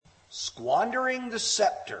Squandering the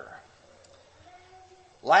Scepter.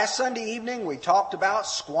 Last Sunday evening we talked about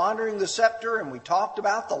squandering the scepter, and we talked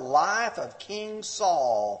about the life of King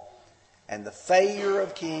Saul and the failure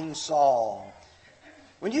of King Saul.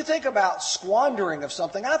 When you think about squandering of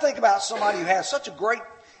something, I think about somebody who has such a great,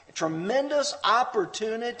 tremendous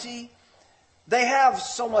opportunity. They have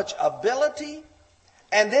so much ability,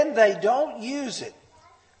 and then they don't use it.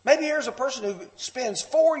 Maybe here's a person who spends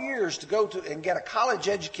 4 years to go to and get a college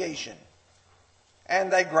education.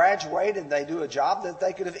 And they graduate and they do a job that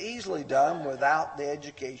they could have easily done without the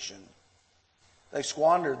education. They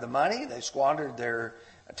squandered the money, they squandered their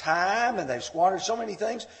time, and they've squandered so many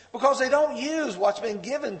things because they don't use what's been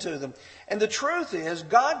given to them. And the truth is,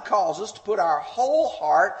 God calls us to put our whole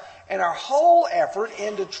heart and our whole effort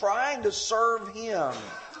into trying to serve Him.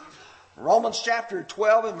 Romans chapter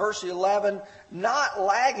 12 and verse 11, not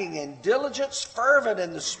lagging in diligence, fervent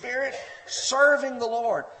in the Spirit, serving the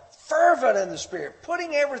Lord. Fervent in the Spirit,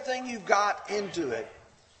 putting everything you've got into it.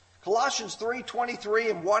 Colossians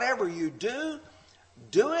 3:23, and whatever you do,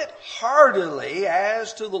 do it heartily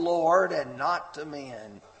as to the Lord and not to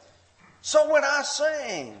men. So when I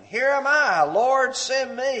sing, here am I, Lord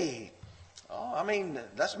send me.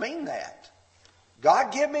 Let's mean that.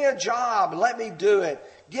 God, give me a job, let me do it.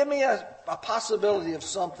 Give me a possibility of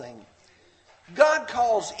something. God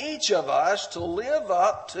calls each of us to live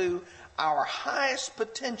up to our highest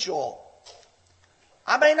potential.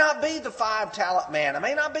 I may not be the 5-talent man. I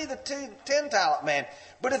may not be the 10-talent man.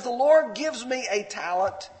 But if the Lord gives me a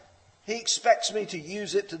talent, He expects me to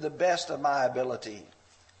use it to the best of my ability.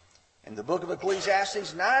 In the book of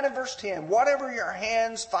Ecclesiastes 9 and verse 10, whatever your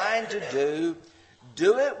hands find to do,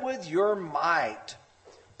 do it with your might.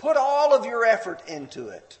 Put all of your effort into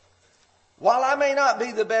it. While I may not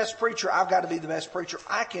be the best preacher, I've got to be the best preacher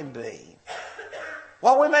I can be.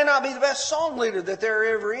 While we may not be the best song leader that there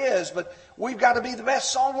ever is, but we've got to be the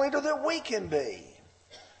best song leader that we can be.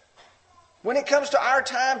 When it comes to our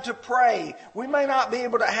time to pray, we may not be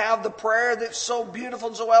able to have the prayer that's so beautiful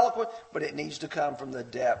and so eloquent, but it needs to come from the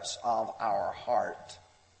depths of our heart.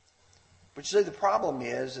 But you see, the problem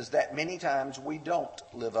is that many times we don't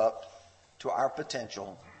live up to our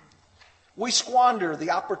potential. We squander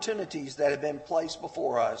the opportunities that have been placed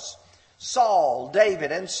before us. Saul,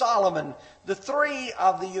 David, and Solomon, the three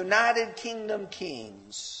of the United Kingdom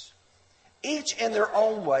kings, each in their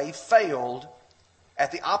own way failed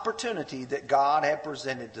at the opportunity that God had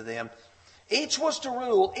presented to them. Each was to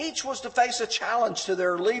rule. Each was to face a challenge to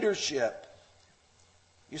their leadership.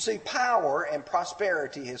 You see, power and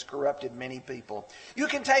prosperity has corrupted many people. You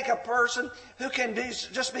can take a person who can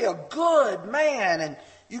just be a good man, and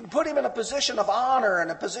you can put him in a position of honor and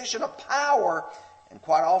a position of power, and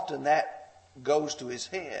quite often that goes to his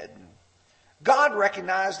head. God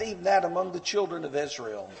recognized even that among the children of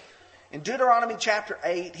Israel. In Deuteronomy chapter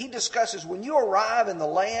 8, He discusses when you arrive in the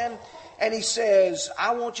land, and He says,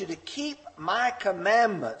 I want you to keep my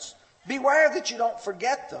commandments. Beware that you don't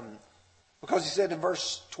forget them. Because He said in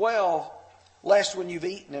verse 12, lest when you've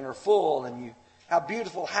eaten and are full, and you have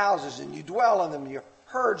beautiful houses, and you dwell in them, your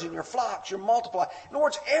herds and your flocks, you multiply. In other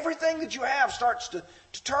words, everything that you have starts to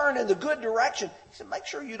turn in the good direction. He said, make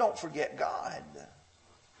sure you don't forget God.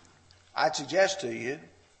 I'd suggest to you,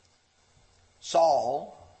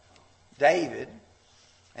 Saul, David,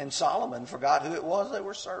 and Solomon forgot who it was they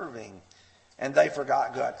were serving. And they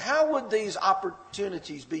forgot God. How would these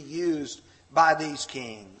opportunities be used by these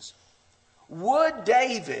kings? Would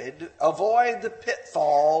David avoid the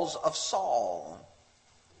pitfalls of Saul?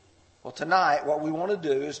 Well, tonight what we want to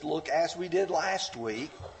do is look, as we did last week,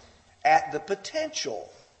 at the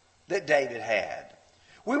potential that David had.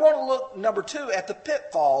 We want to look, number 2, at the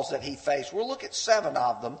pitfalls that he faced. We'll look at 7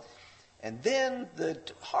 of them. And then the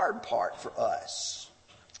hard part for us,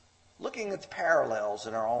 looking at the parallels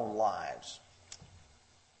in our own lives.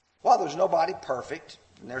 While there's nobody perfect,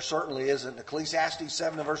 and there certainly isn't, Ecclesiastes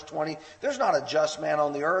 7 and verse 20, there's not a just man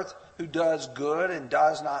on the earth who does good and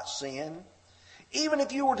does not sin. Even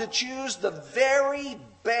if you were to choose the very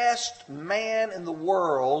best man in the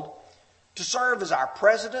world to serve as our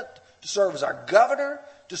president, to serve as our governor,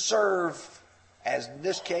 to serve, as in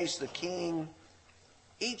this case, the king,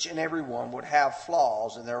 each and every one would have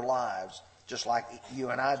flaws in their lives, just like you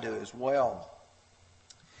and I do as well.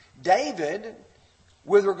 David,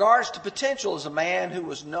 with regards to potential, is a man who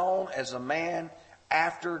was known as a man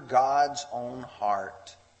after God's own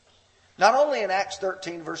heart. Not only in Acts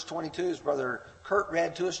 13, verse 22, as Brother Kurt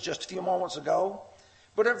read to us just a few moments ago,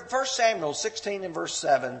 but in 1 Samuel 16 and verse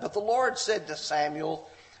 7, but the Lord said to Samuel,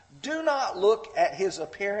 do not look at his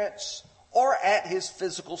appearance or at his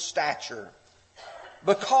physical stature,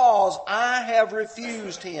 because I have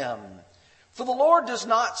refused him. For the Lord does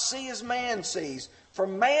not see as man sees. For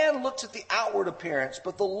man looks at the outward appearance,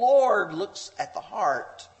 but the Lord looks at the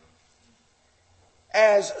heart.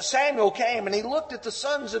 As Samuel came and he looked at the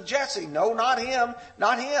sons of Jesse. No, not him,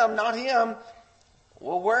 not him, not him.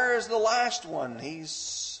 Well, where is the last one?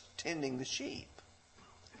 He's tending the sheep.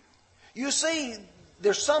 You see,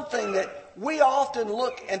 there's something that we often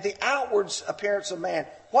look at the outward appearance of man.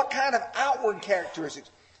 What kind of outward characteristics?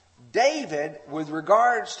 David, with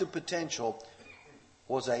regards to potential,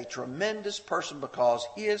 was a tremendous person because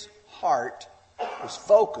his heart was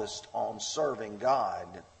focused on serving God.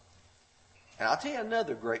 And I'll tell you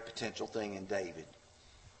another great potential thing in David.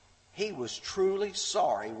 He was truly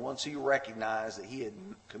sorry once he recognized that he had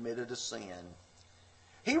committed a sin.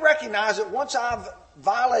 He recognized that once I've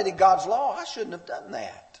violated God's law, I shouldn't have done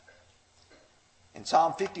that. In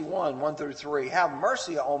Psalm 51, 1 through 3, have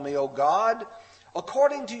mercy on me, O God,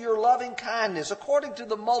 according to your loving kindness, according to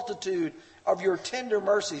the multitude of your tender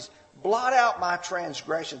mercies, blot out my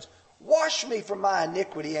transgressions. Wash me from my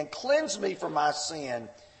iniquity and cleanse me from my sin.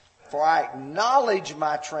 For I acknowledge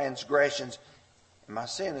my transgressions, and my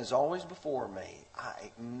sin is always before me. I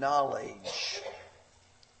acknowledge.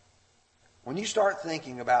 When you start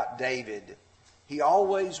thinking about David, he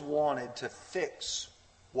always wanted to fix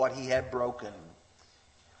what he had broken.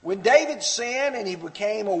 When David sinned and he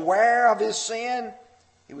became aware of his sin,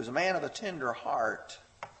 he was a man of a tender heart.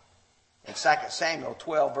 In 2 Samuel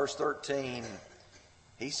 12, verse 13,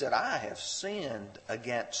 he said, I have sinned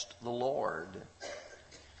against the Lord.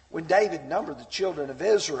 When David numbered the children of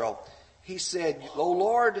Israel, he said, O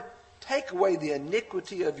Lord, take away the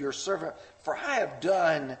iniquity of your servant, for I have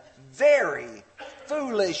done very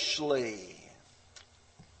foolishly.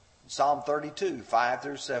 Psalm 32, 5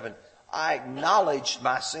 through 7, I acknowledged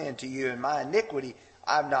my sin to you, and my iniquity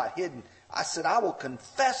I have not hidden. I said, I will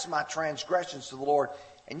confess my transgressions to the Lord,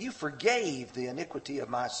 and you forgave the iniquity of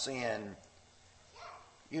my sin.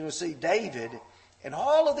 You know, see, David, in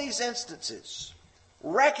all of these instances,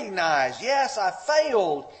 recognized, yes, I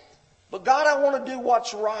failed, but God, I want to do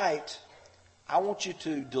what's right. I want you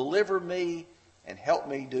to deliver me and help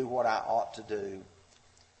me do what I ought to do.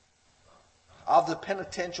 Of the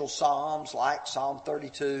penitential psalms, like Psalm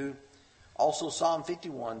 32, also Psalm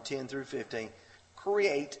 51, 10 through 15,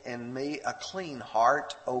 create in me a clean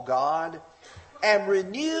heart, O God, and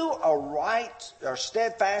renew a right or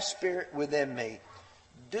steadfast spirit within me.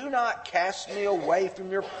 Do not cast me away from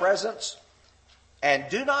your presence, and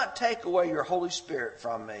do not take away your Holy Spirit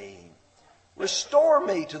from me. Restore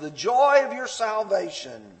me to the joy of your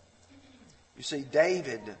salvation. You see,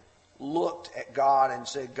 David looked at God and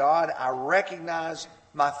said, God, I recognize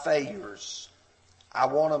my failures. I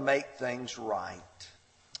want to make things right.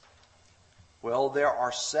 Well, there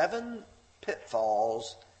are 7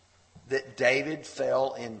 pitfalls that David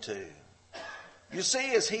fell into. You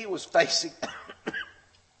see, as he was facing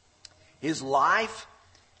his life,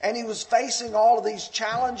 and he was facing all of these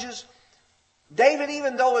challenges, David,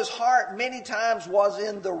 even though his heart many times was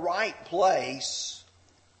in the right place,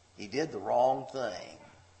 he did the wrong thing.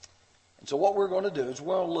 And so what we're going to do is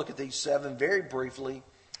we're going to look at these 7 very briefly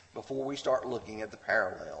before we start looking at the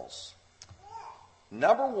parallels.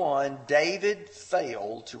 Number 1, David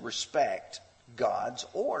failed to respect God's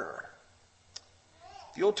order.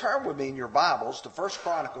 If you'll turn with me in your Bibles to 1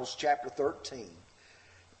 Chronicles chapter 13.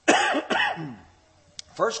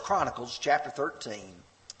 1 Chronicles chapter 13.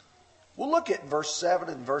 We'll look at verse 7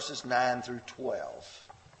 and verses 9 through 12.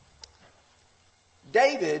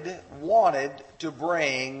 David wanted to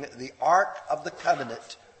bring the Ark of the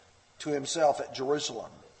Covenant to himself at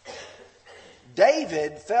Jerusalem.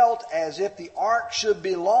 David felt as if the Ark should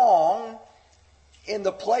belong in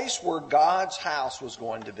the place where God's house was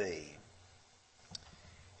going to be.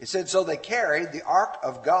 It said, so they carried the Ark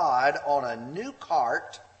of God on a new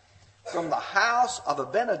cart from the house of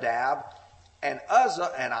Abinadab, and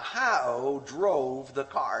Uzzah and Ahio drove the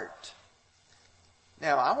cart.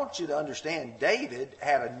 Now, I want you to understand, David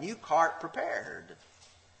had a new cart prepared.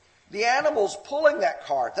 The animals pulling that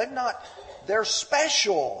cart, they're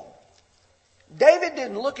special. David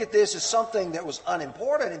didn't look at this as something that was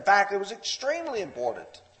unimportant. In fact, it was extremely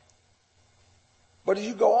important. But as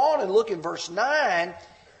you go on and look in verse 9,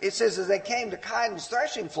 it says, as they came to Chidon's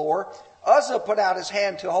threshing floor, Uzzah put out his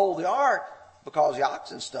hand to hold the ark because the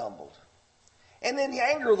oxen stumbled. And then the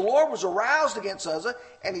anger of the Lord was aroused against Uzzah,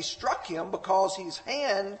 and he struck him because he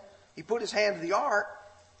put his hand to the ark,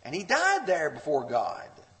 and he died there before God.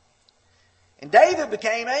 And David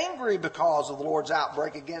became angry because of the Lord's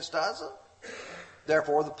outbreak against Uzzah.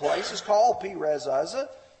 Therefore the place is called Perez Uzzah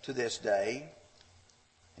to this day.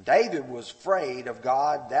 David was afraid of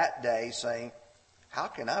God that day, saying, how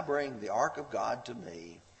can I bring the ark of God to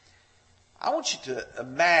me? I want you to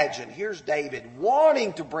imagine, here's David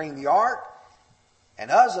wanting to bring the ark, and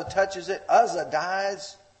Uzzah touches it, Uzzah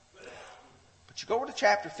dies. But you go over to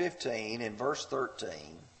chapter 15 and verse 13,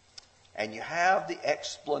 and you have the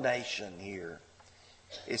explanation here.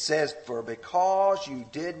 It says, for because you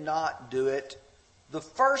did not do it the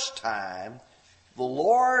first time, the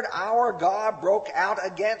Lord our God broke out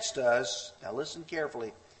against us. Now listen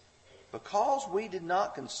carefully. Because we did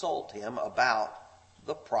not consult him about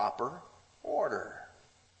the proper order.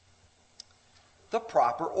 The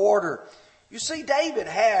proper order. You see, David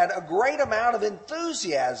had a great amount of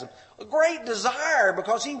enthusiasm, a great desire,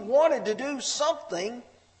 because he wanted to do something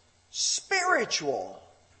spiritual,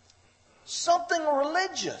 something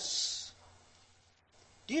religious.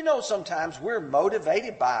 Do you know sometimes we're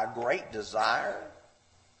motivated by a great desire?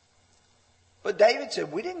 But David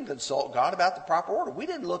said, we didn't consult God about the proper order. We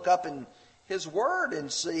didn't look up in his word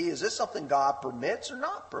and see, is this something God permits or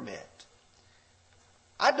not permit?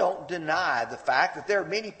 I don't deny the fact that there are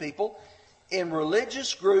many people in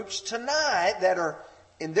religious groups tonight that are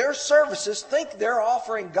in their services think they're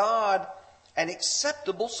offering God an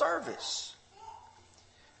acceptable service.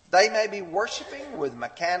 They may be worshiping with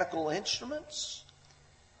mechanical instruments.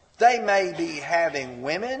 They may be having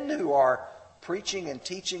women who are preaching and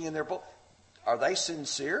teaching in their book. Are they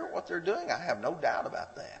sincere what they're doing? I have no doubt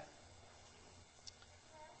about that.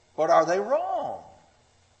 But are they wrong?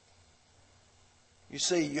 You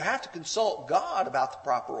see, you have to consult God about the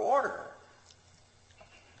proper order.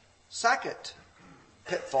 Second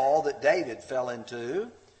pitfall that David fell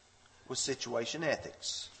into was situation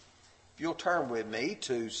ethics. If you'll turn with me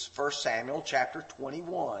to 1 Samuel chapter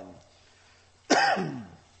 21.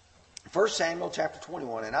 1 Samuel chapter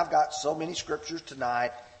 21. And I've got so many scriptures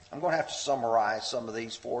tonight, I'm going to have to summarize some of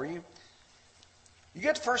these for you. You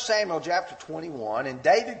get to 1 Samuel chapter 21, and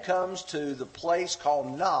David comes to the place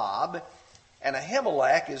called Nob, and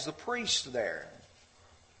Ahimelech is the priest there.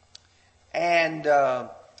 And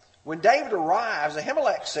when David arrives,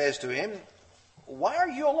 Ahimelech says to him, why are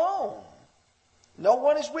you alone? No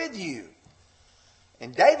one is with you.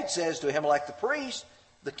 And David says to Ahimelech the priest,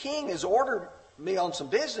 the king has ordered me on some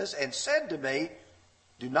business and said to me,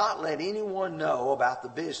 do not let anyone know about the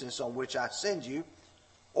business on which I send you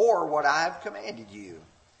or what I have commanded you.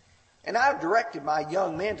 And I have directed my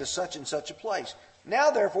young men to such and such a place.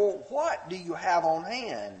 Now, therefore, what do you have on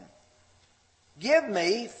hand? Give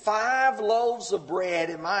me 5 loaves of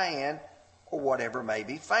bread in my hand, or whatever may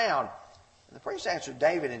be found. And the priest answered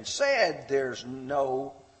David and said, there's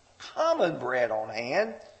no common bread on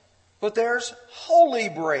hand, but there's holy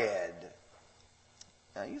bread.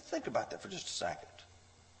 Now, you think about that for just a second.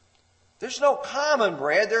 There's no common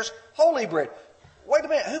bread, there's holy bread. Wait a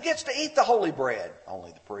minute, who gets to eat the holy bread?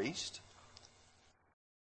 Only the priest.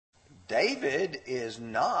 David is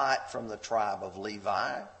not from the tribe of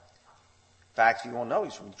Levi. In fact, if you want to know,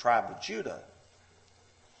 he's from the tribe of Judah.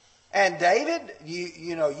 And David,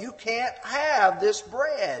 you can't have this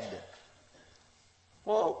bread.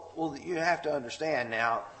 Well, you have to understand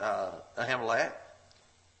now, Ahimelech.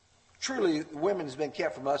 Truly, the women has been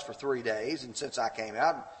kept from us for 3 days, and since I came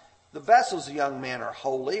out, the vessels of young men are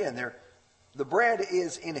holy, and the bread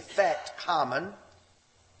is in effect common,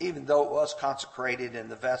 even though it was consecrated in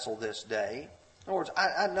the vessel this day. In other words,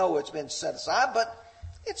 I know it's been set aside, but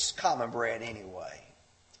it's common bread anyway.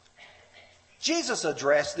 Jesus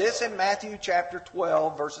addressed this in Matthew chapter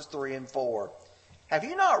 12, verses 3 and 4. Have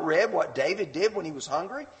you not read what David did when he was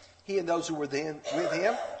hungry? He and those who were with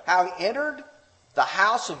him, how he entered the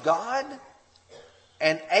house of God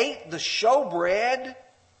and ate the showbread,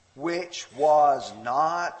 which was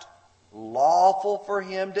not lawful for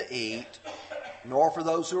him to eat, nor for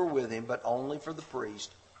those who were with him, but only for the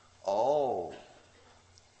priest. Oh.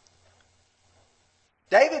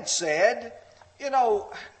 David said,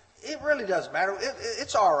 it really doesn't matter.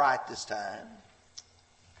 It's all right this time.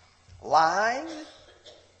 Lying,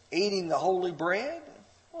 eating the holy bread,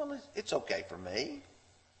 well, it's okay for me.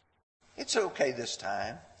 It's okay this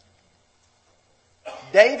time.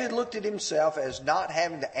 David looked at himself as not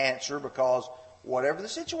having to answer because whatever the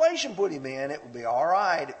situation put him in, it would be all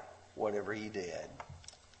right, whatever he did.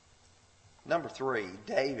 Number 3,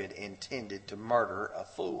 David intended to murder a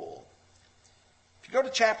fool. If you go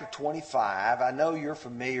to chapter 25, I know you're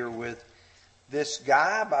familiar with this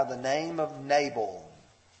guy by the name of Nabal.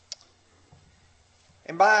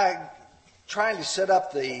 And by trying to set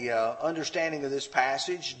up the understanding of this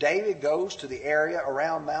passage, David goes to the area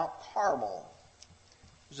around Mount Carmel.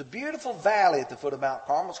 There's a beautiful valley at the foot of Mount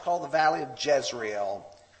Carmel. It's called the Valley of Jezreel.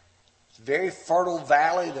 It's a very fertile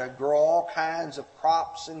valley. They grow all kinds of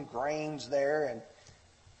crops and grains there, and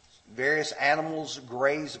various animals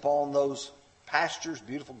graze upon those pastures,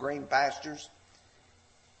 beautiful green pastures.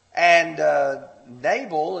 And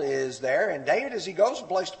Nabal is there, and David, as he goes from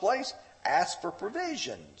place to place, asks for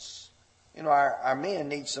provisions. You know, our men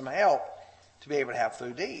need some help to be able to have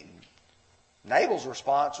food to eat. Nabal's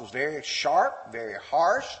response was very sharp, very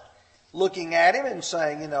harsh, looking at him and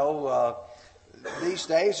saying, these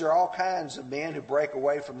days there are all kinds of men who break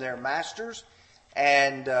away from their masters.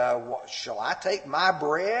 And shall I take my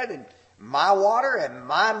bread and my water and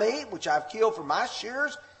my meat, which I've killed for my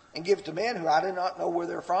shears, and give it to men who I do not know where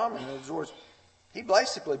they're from? In other words, he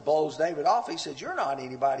basically blows David off. He says, you're not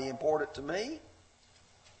anybody important to me.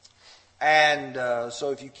 And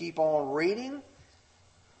so if you keep on reading,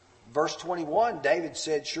 verse 21, David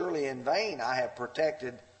said, surely in vain I have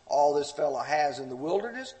protected all this fellow has in the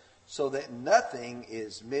wilderness, so that nothing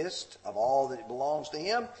is missed of all that belongs to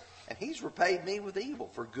him. And he's repaid me with evil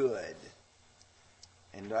for good.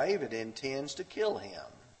 And David intends to kill him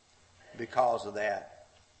because of that.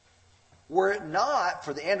 Were it not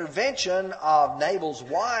for the intervention of Nabal's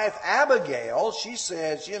wife, Abigail, she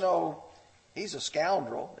says, he's a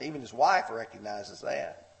scoundrel. Even his wife recognizes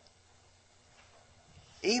that.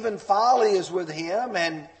 Even folly is with him,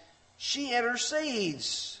 and she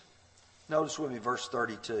intercedes. Notice with me verse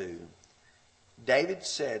 32. David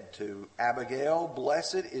said to Abigail,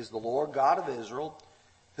 blessed is the Lord God of Israel,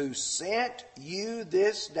 who sent you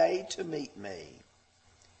this day to meet me.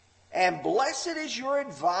 And blessed is your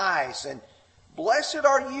advice, and blessed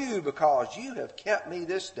are you, because you have kept me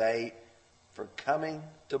this day from coming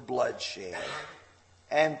to bloodshed,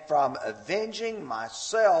 and from avenging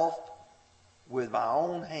myself with my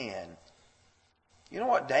own hand. You know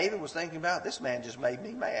what David was thinking about? This man just made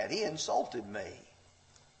me mad. He insulted me.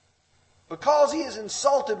 Because he has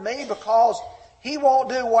insulted me, because he won't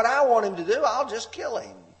do what I want him to do, I'll just kill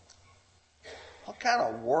him. What kind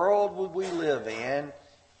of world would we live in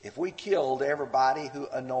if we killed everybody who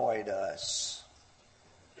annoyed us?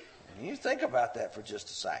 And you think about that for just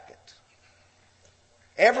a second.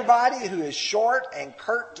 Everybody who is short and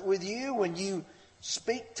curt with you when you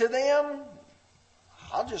speak to them,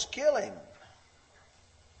 I'll just kill him.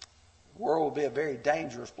 The world would be a very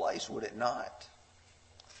dangerous place, would it not?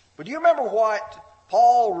 But do you remember what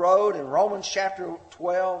Paul wrote in Romans chapter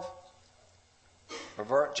 12?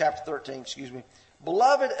 Or chapter 13, excuse me.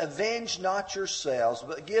 Beloved, avenge not yourselves,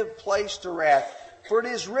 but give place to wrath. For it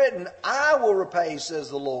is written, I will repay, says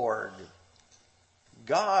the Lord.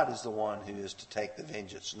 God is the one who is to take the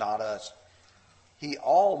vengeance, not us. He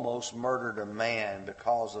almost murdered a man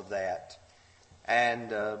because of that. And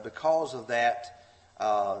because of that,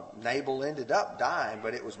 Nabal ended up dying,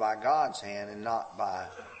 but it was by God's hand and not by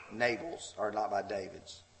Nabal's, or not by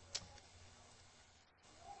David's.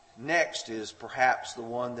 Next is perhaps the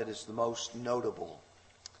one that is the most notable,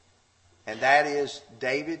 and that is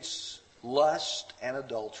David's lust and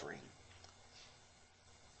adultery.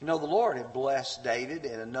 The Lord had blessed David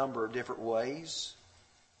in a number of different ways.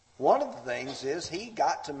 One of the things is he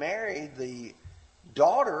got to marry the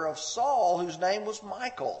daughter of Saul, whose name was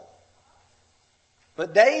Michal.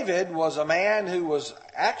 But David was a man who was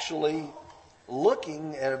actually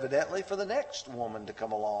looking evidently for the next woman to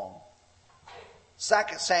come along. 2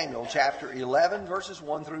 Samuel chapter 11 verses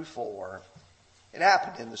 1 through 4. It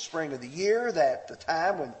happened in the spring of the year, that the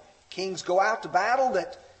time when kings go out to battle,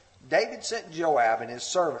 that David sent Joab and his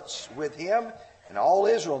servants with him and all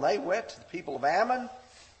Israel. And they went to the people of Ammon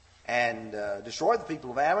and destroyed the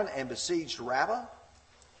people of Ammon and besieged Rabbah.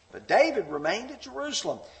 But David remained at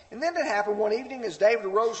Jerusalem. And then it happened one evening, as David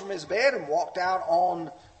arose from his bed and walked out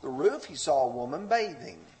on the roof, he saw a woman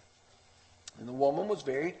bathing. And the woman was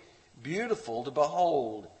very beautiful to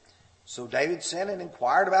behold. So David sent and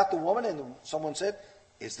inquired about the woman, and someone said,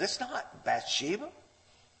 is this not Bathsheba,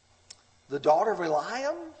 the daughter of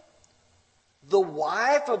Eliam, the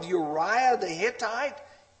wife of Uriah the Hittite?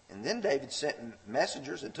 And then David sent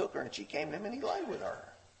messengers and took her, and she came to him, and he lay with her.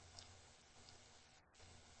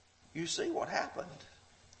 You see what happened.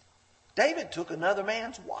 David took another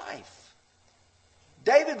man's wife.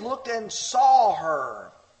 David looked and saw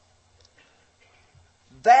her.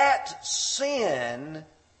 That sin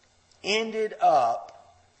ended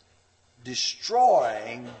up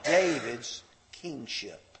destroying David's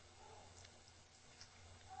kingship.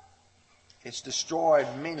 It's destroyed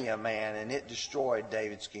many a man, and it destroyed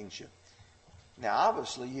David's kingship. Now,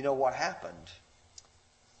 obviously, you know what happened.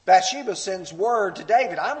 Bathsheba sends word to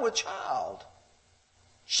David, I'm with child.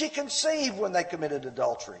 She conceived when they committed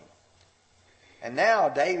adultery. And now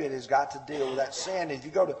David has got to deal with that sin. If you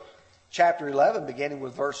go to chapter 11, beginning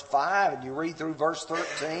with verse 5, and you read through verse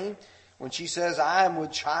 13, when she says, I am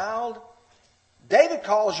with child, David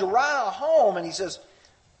calls Uriah home and he says,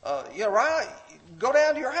 Uriah, go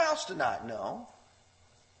down to your house tonight. No,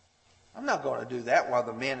 I'm not going to do that while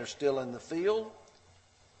the men are still in the field.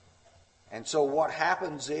 And so what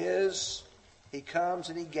happens is he comes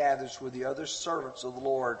and he gathers with the other servants of the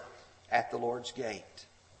Lord at the Lord's gate.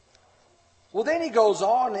 Well, then he goes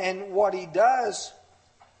on, and what he does,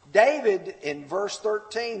 David in verse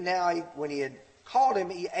 13, when he had called him,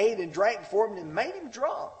 he ate and drank before him and made him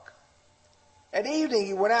drunk. At evening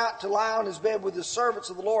he went out to lie on his bed with the servants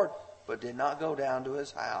of the Lord, but did not go down to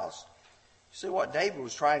his house. You see, what David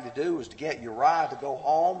was trying to do was to get Uriah to go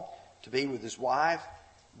home to be with his wife,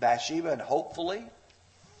 Bathsheba, and hopefully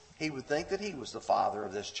he would think that he was the father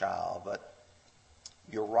of this child. But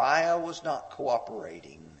Uriah was not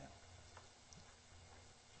cooperating.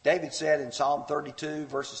 David said in Psalm 32,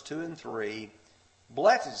 verses 2 and 3,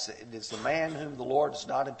 Blessed is the man whom the Lord does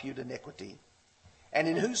not impute iniquity, and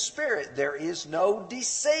in whose spirit there is no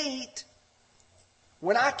deceit.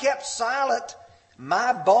 When I kept silent,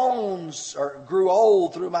 my bones grew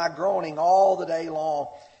old through my groaning all the day long.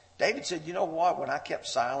 David said, you know what? When I kept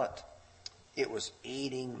silent, it was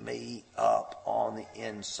eating me up on the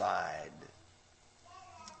inside.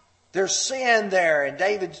 There's sin there, and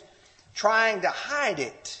David's trying to hide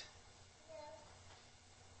it.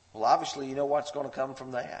 Well, obviously, you know what's going to come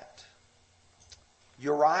from that.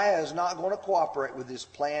 Uriah is not going to cooperate with his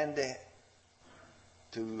plan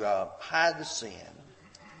to hide the sin.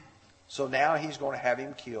 So now he's going to have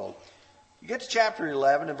him killed. You get to chapter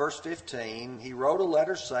 11 and verse 15. He wrote a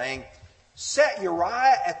letter saying, Set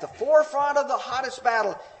Uriah at the forefront of the hottest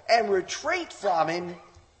battle and retreat from him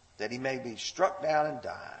that he may be struck down and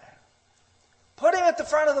die. Put him at the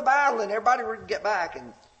front of the battle and everybody will get back,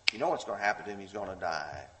 and you know what's going to happen to him. He's going to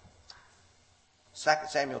die. 2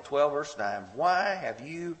 Samuel 12 verse 9. Why have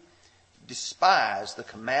you despised the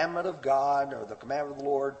commandment of God, or the commandment of the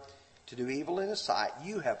Lord, to do evil in his sight?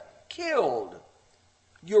 You have killed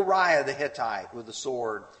Uriah the Hittite with the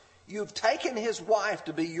sword. You've taken his wife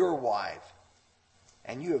to be your wife,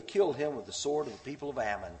 and you have killed him with the sword of the people of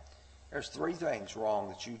Ammon. There's 3 things wrong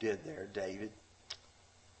that you did there, David.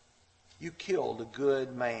 You killed a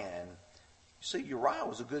good man. You see, Uriah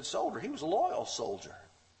was a good soldier. He was a loyal soldier.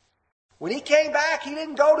 When he came back, he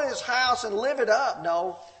didn't go to his house and live it up.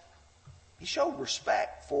 No, he showed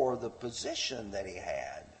respect for the position that he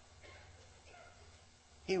had.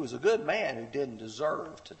 He was a good man who didn't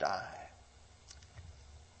deserve to die.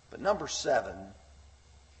 But number 7,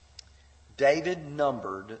 David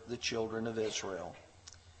numbered the children of Israel.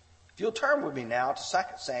 If you'll turn with me now to 2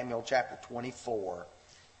 Samuel chapter 24.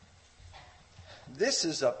 This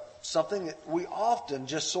is something that we often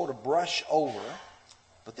just sort of brush over,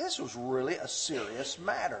 but this was really a serious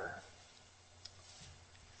matter.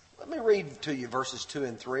 Let me read to you verses 2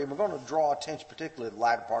 and 3, and we're going to draw attention particularly to the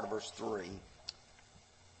latter part of verse 3.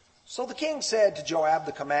 So the king said to Joab,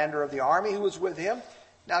 the commander of the army who was with him,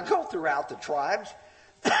 Now go throughout the tribes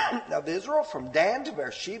of Israel from Dan to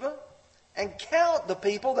Beersheba, and count the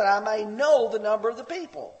people that I may know the number of the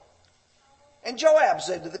people. And Joab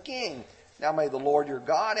said to the king, Now may the Lord your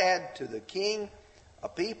God add to the king a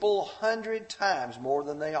people 100 times more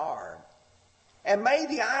than they are. And may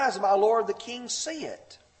the eyes of my Lord the king see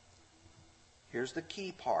it. Here's the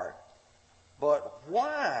key part. But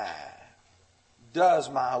why does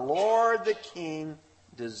my Lord the king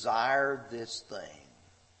desire this thing?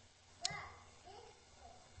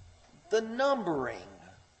 The numbering.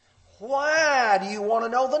 Why do you want to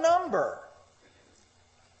know the number?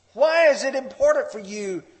 Why is it important for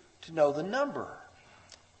you to know the number?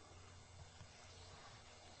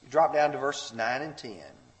 You drop down to verses 9 and 10.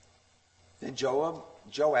 Then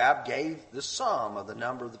Joab gave the sum of the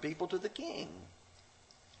number of the people to the king.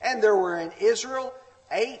 And there were in Israel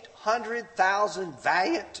 800,000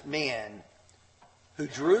 valiant men who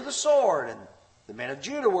drew the sword, and the men of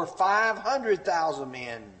Judah were 500,000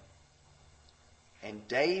 men. And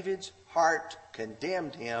David's heart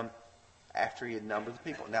condemned him after he had numbered the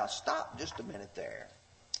people. Now stop just a minute there.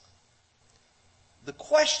 The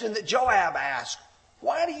question that Joab asked,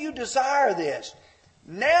 why do you desire this?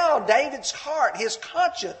 Now David's heart, his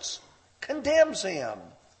conscience, condemns him.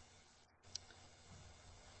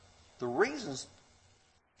 The reasons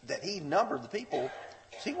that he numbered the people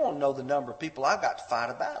is he wanted to know the number of people I've got to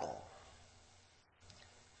fight a battle.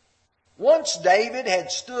 Once David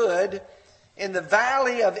had stood in the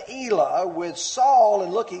valley of Elah with Saul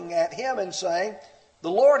and looking at him and saying,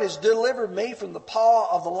 The Lord has delivered me from the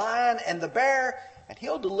paw of the lion and the bear, and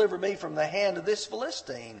he'll deliver me from the hand of this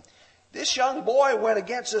Philistine. This young boy went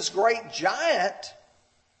against this great giant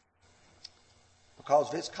because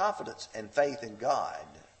of his confidence and faith in God.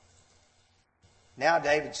 Now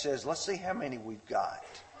David says, let's see how many we've got.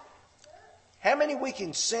 How many we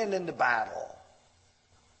can send into battle.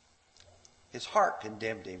 His heart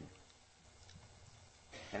condemned him.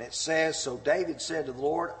 And it says, so David said to the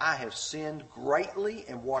Lord, I have sinned greatly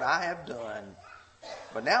in what I have done.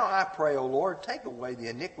 But now I pray, O Lord, take away the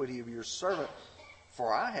iniquity of your servant,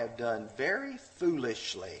 for I have done very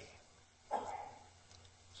foolishly.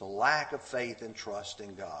 It's a lack of faith and trust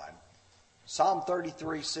in God. Psalm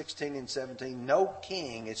 33, 16 and 17, no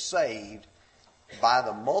king is saved by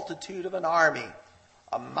the multitude of an army.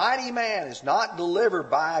 A mighty man is not delivered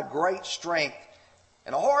by a great strength,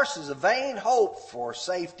 and a horse is a vain hope for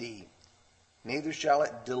safety. Neither shall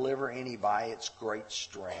it deliver any by its great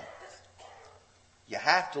strength. You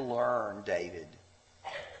have to learn, David.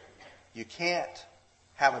 You can't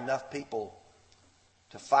have enough people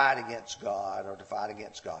to fight against God or to fight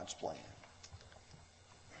against God's plan.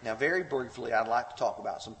 Now, very briefly, I'd like to talk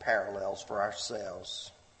about some parallels for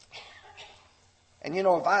ourselves. And you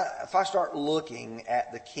know, if I start looking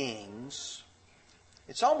at the kings,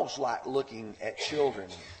 it's almost like looking at children.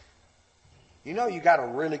 You know, you got a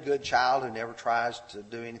really good child who never tries to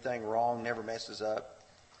do anything wrong, never messes up.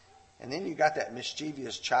 And then you got that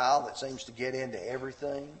mischievous child that seems to get into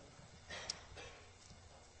everything.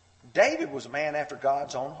 David was a man after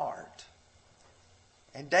God's own heart.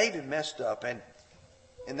 And David messed up. And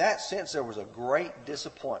in that sense, there was a great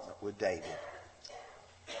disappointment with David.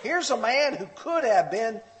 Here's a man who could have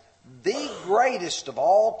been the greatest of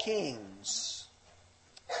all kings.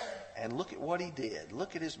 And look at what he did.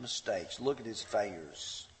 Look at his mistakes. Look at his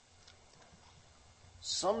failures.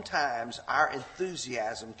 Sometimes our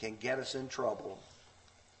enthusiasm can get us in trouble.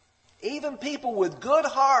 Even people with good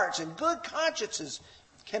hearts and good consciences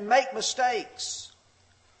can make mistakes.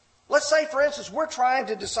 Let's say, for instance, we're trying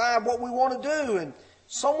to decide what we want to do, and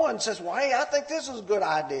someone says, well, hey, I think this is a good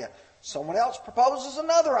idea. Someone else proposes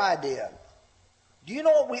another idea. Do you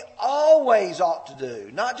know what we always ought to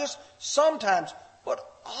do? Not just sometimes, but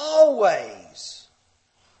always.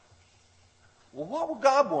 Well, what would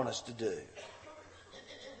God want us to do?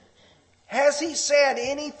 Has He said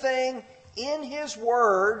anything in His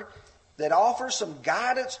Word that offers some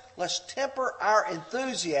guidance? Let's temper our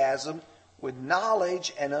enthusiasm with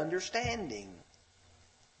knowledge and understanding.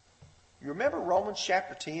 You remember Romans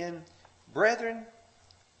chapter 10? Brethren,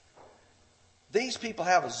 these people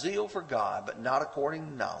have a zeal for God, but not according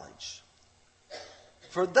to knowledge.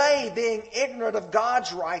 For they, being ignorant of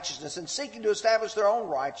God's righteousness and seeking to establish their own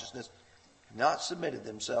righteousness, have not submitted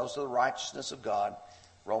themselves to the righteousness of God.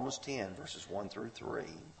 Romans 10, verses 1 through 3.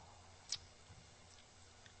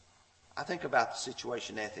 I think about the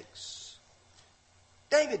situation ethics.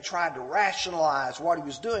 David tried to rationalize what he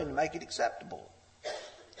was doing to make it acceptable.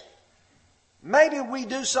 Maybe we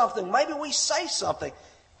do something, maybe we say something,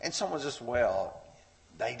 and someone says, well,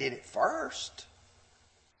 they did it first.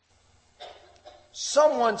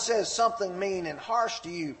 Someone says something mean and harsh to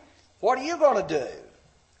you. What are you going to do?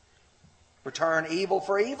 Return evil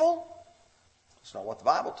for evil? That's not what the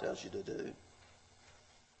Bible tells you to do.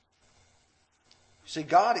 See,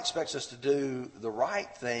 God expects us to do the right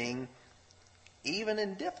thing even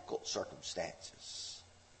in difficult circumstances,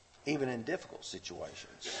 even in difficult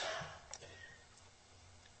situations.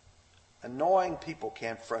 Annoying people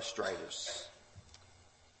can frustrate us.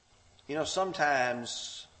 You know,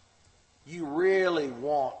 sometimes you really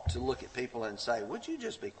want to look at people and say, would you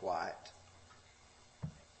just be quiet?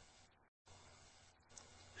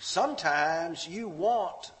 Sometimes you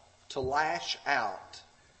want to lash out.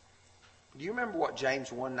 Do you remember what James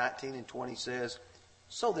 1:19 and 20 says?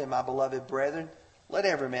 So then, my beloved brethren, let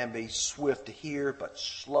every man be swift to hear, but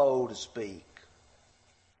slow to speak,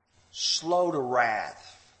 slow to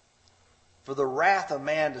wrath. For the wrath of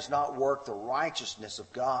man does not work the righteousness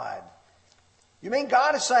of God. You mean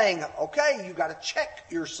God is saying, okay, you've got to check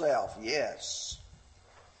yourself. Yes.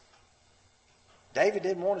 David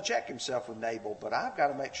didn't want to check himself with Nabal, but I've got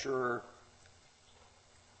to make sure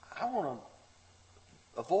I want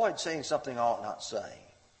to avoid saying something I ought not say.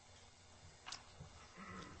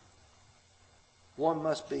 One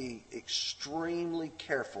must be extremely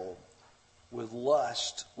careful with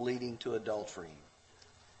lust leading to adultery.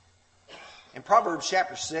 In Proverbs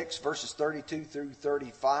chapter 6, verses 32 through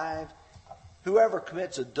 35, whoever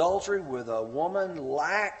commits adultery with a woman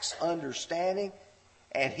lacks understanding,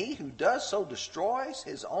 and he who does so destroys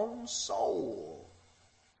his own soul.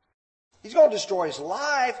 He's going to destroy his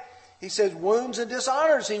life. He says wounds and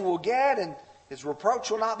dishonors he will get, and his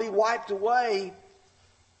reproach will not be wiped away.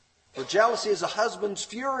 For jealousy is a husband's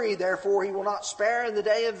fury, therefore he will not spare in the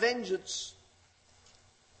day of vengeance.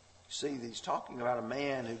 You see, he's talking about a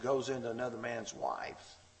man who goes into another man's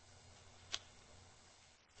wife.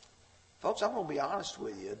 Folks, I'm going to be honest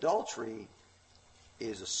with you. Adultery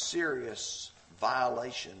is a serious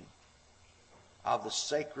violation of the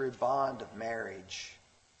sacred bond of marriage.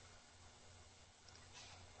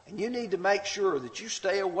 And you need to make sure that you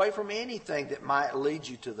stay away from anything that might lead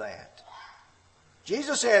you to that.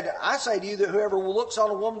 Jesus said, I say to you that whoever looks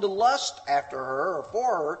on a woman to lust after her or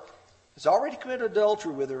for her has already committed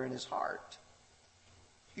adultery with her in his heart.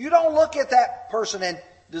 You don't look at that person and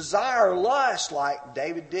desire lust like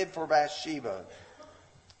David did for Bathsheba.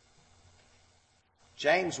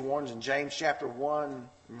 James warns in James chapter 1,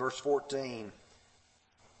 verse 14,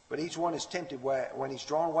 but each one is tempted when he's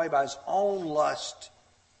drawn away by his own lust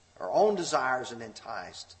or own desires and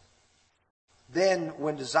enticed. Then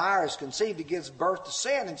when desire is conceived, it gives birth to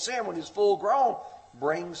sin, and sin, when it is full grown,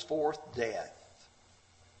 brings forth death.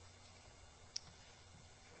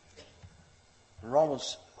 In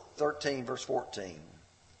Romans 13, verse 14,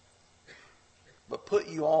 but put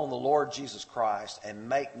you on the Lord Jesus Christ and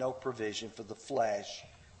make no provision for the flesh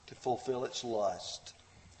to fulfill its lust.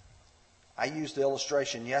 I used the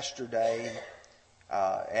illustration yesterday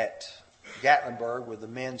at Gatlinburg with the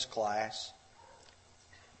men's class.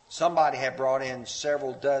 Somebody had brought in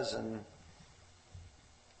several dozen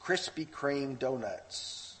Krispy Kreme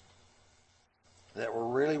donuts that were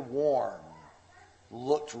really warm,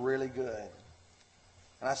 looked really good.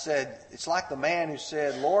 And I said, it's like the man who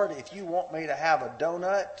said, Lord, if you want me to have a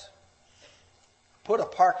donut, put a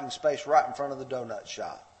parking space right in front of the donut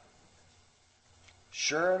shop.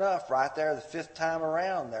 Sure enough, right there, the fifth time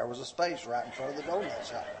around, there was a space right in front of the donut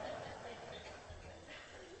shop.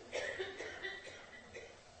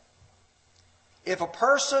 If a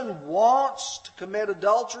person wants to commit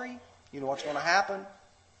adultery, you know what's going to happen?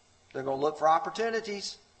 They're going to look for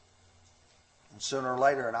opportunities. And sooner or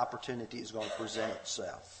later, an opportunity is going to present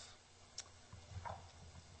itself.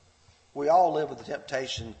 We all live with the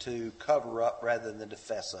temptation to cover up rather than to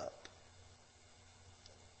fess up.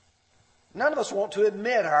 None of us want to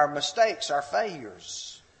admit our mistakes, our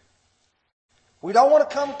failures. We don't want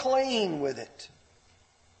to come clean with it.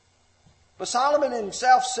 But Solomon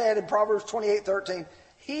himself said in Proverbs 28:13,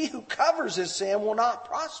 he who covers his sin will not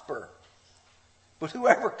prosper, but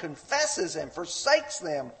whoever confesses and forsakes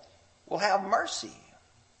them will have mercy.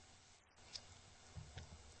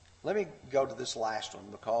 Let me go to this last one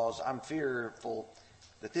because I'm fearful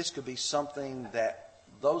that this could be something that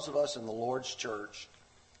those of us in the Lord's church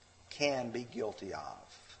can be guilty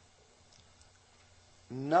of.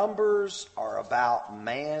 Numbers are about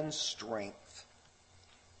man's strength,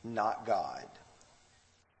 not God.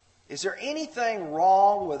 Is there anything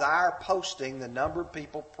wrong with our posting the number of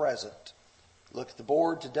people present? Look at the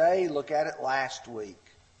board today, look at it last week.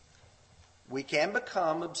 We can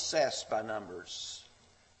become obsessed by numbers.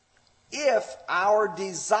 If our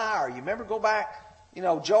desire, you remember, go back,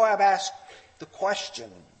 Joab asked the question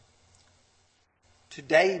to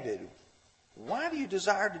David, why do you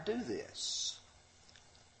desire to do this?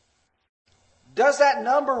 Does that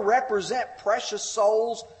number represent precious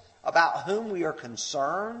souls about whom we are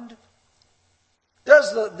concerned?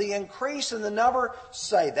 Does the increase in the number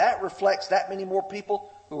say that reflects that many more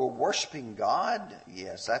people who are worshiping God?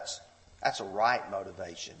 Yes, that's a right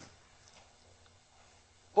motivation.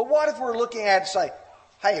 But what if we're looking at it and say,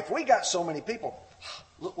 hey, if we got so many people,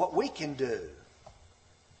 look what we can do.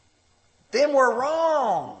 Then we're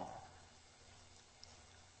wrong.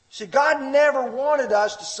 See, God never wanted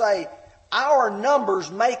us to say, our numbers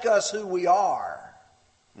make us who we are.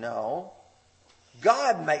 No.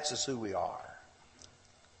 God makes us who we are.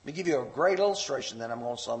 Let me give you a great illustration, then I'm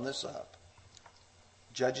going to sum this up.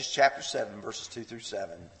 Judges chapter 7, verses 2 through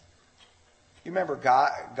 7. You remember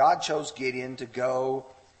God chose Gideon to go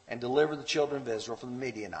and deliver the children of Israel from the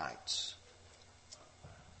Midianites.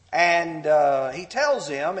 And he tells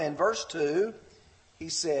him in verse 2, he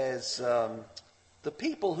says, the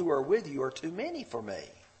people who are with you are too many for me.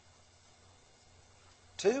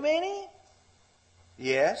 Too many?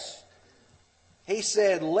 Yes. He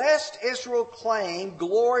said, lest Israel claim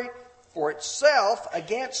glory for itself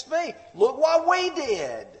against me. Look what we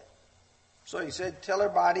did. So he said, tell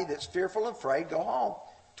everybody that's fearful and afraid, go home.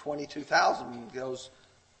 22,000 goes,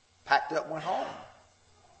 packed up, went home.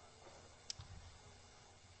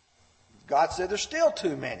 God said there's still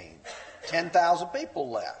too many. 10,000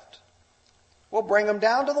 people left. We'll bring them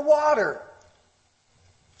down to the water.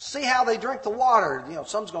 See how they drink the water.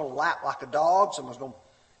 Some's going to lap like a dog. Someone's going to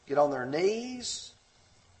get on their knees.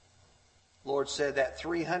 The Lord said that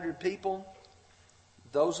 300 people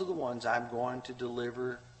those are the ones I'm going to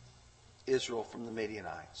deliver Israel from the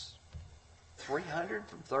Midianites. 300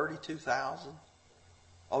 from 32,000?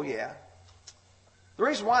 Oh, yeah. The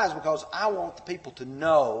reason why is because I want the people to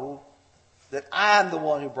know that I'm the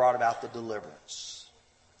one who brought about the deliverance.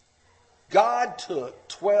 God took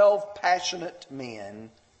 12 passionate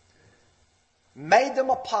men, made them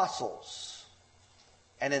apostles,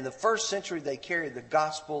 and in the first century they carried the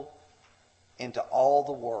gospel into all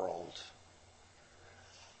the world.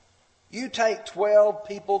 You take 12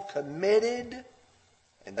 people committed,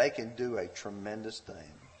 and they can do a tremendous thing.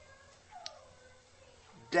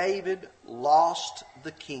 David lost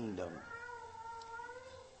the kingdom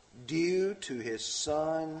due to his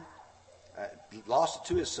son. Lost it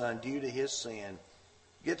to his son due to his sin.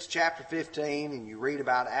 You get to chapter 15 and you read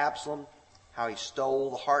about Absalom, how he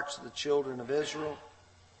stole the hearts of the children of Israel.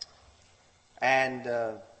 And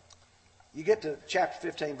you get to chapter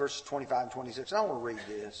 15, verses 25 and 26. And I want to read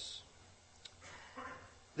this.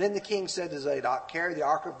 Then the king said to Zadok, carry the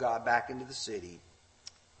ark of God back into the city.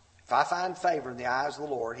 If I find favor in the eyes of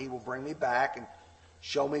the Lord, he will bring me back and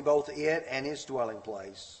show me both it and his dwelling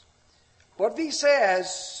place. But if he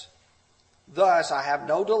says, thus, I have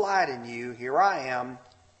no delight in you, here I am,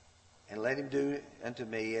 and let him do unto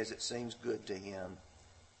me as it seems good to him.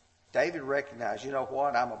 David recognized, you know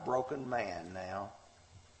what, I'm a broken man now.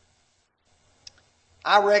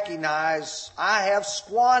 I recognize I have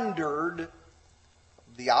squandered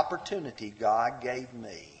the opportunity God gave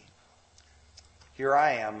me. Here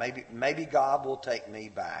I am. Maybe God will take me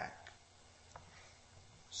back.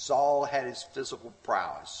 Saul had his physical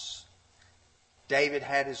prowess. David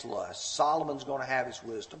had his lust. Solomon's going to have his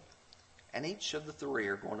wisdom. And each of the three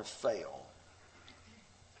are going to fail.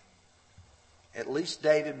 At least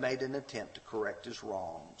David made an attempt to correct his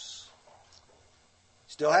wrongs.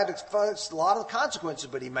 Still had to face a lot of the consequences,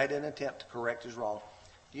 but he made an attempt to correct his wrongs.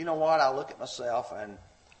 You know what? I look at myself, and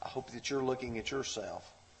I hope that you're looking at yourself.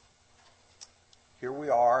 Here we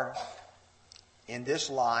are in this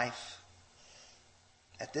life,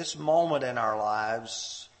 at this moment in our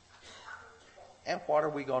lives, and what are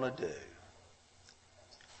we going to do?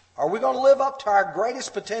 Are we going to live up to our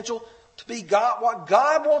greatest potential to be God, what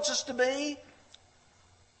God wants us to be?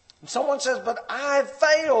 And someone says, but I've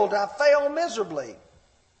failed. I failed miserably.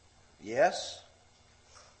 Yes.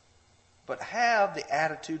 But have the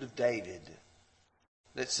attitude of David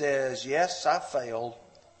that says, yes, I failed,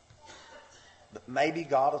 but maybe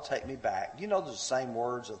God will take me back. You know the same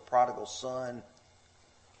words of the prodigal son.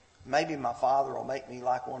 Maybe my father will make me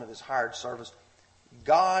like one of his hired servants.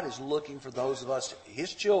 God is looking for those of us,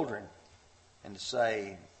 his children, and to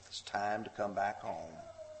say, it's time to come back home.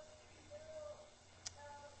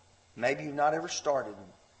 Maybe you've not ever started.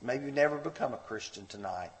 Maybe you've never become a Christian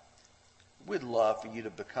tonight. We'd love for you to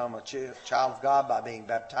become a child of God by being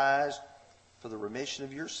baptized for the remission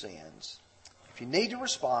of your sins. If you need to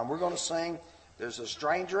respond, we're going to sing, There's a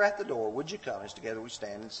Stranger at the Door. Would you come as together we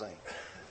stand and sing?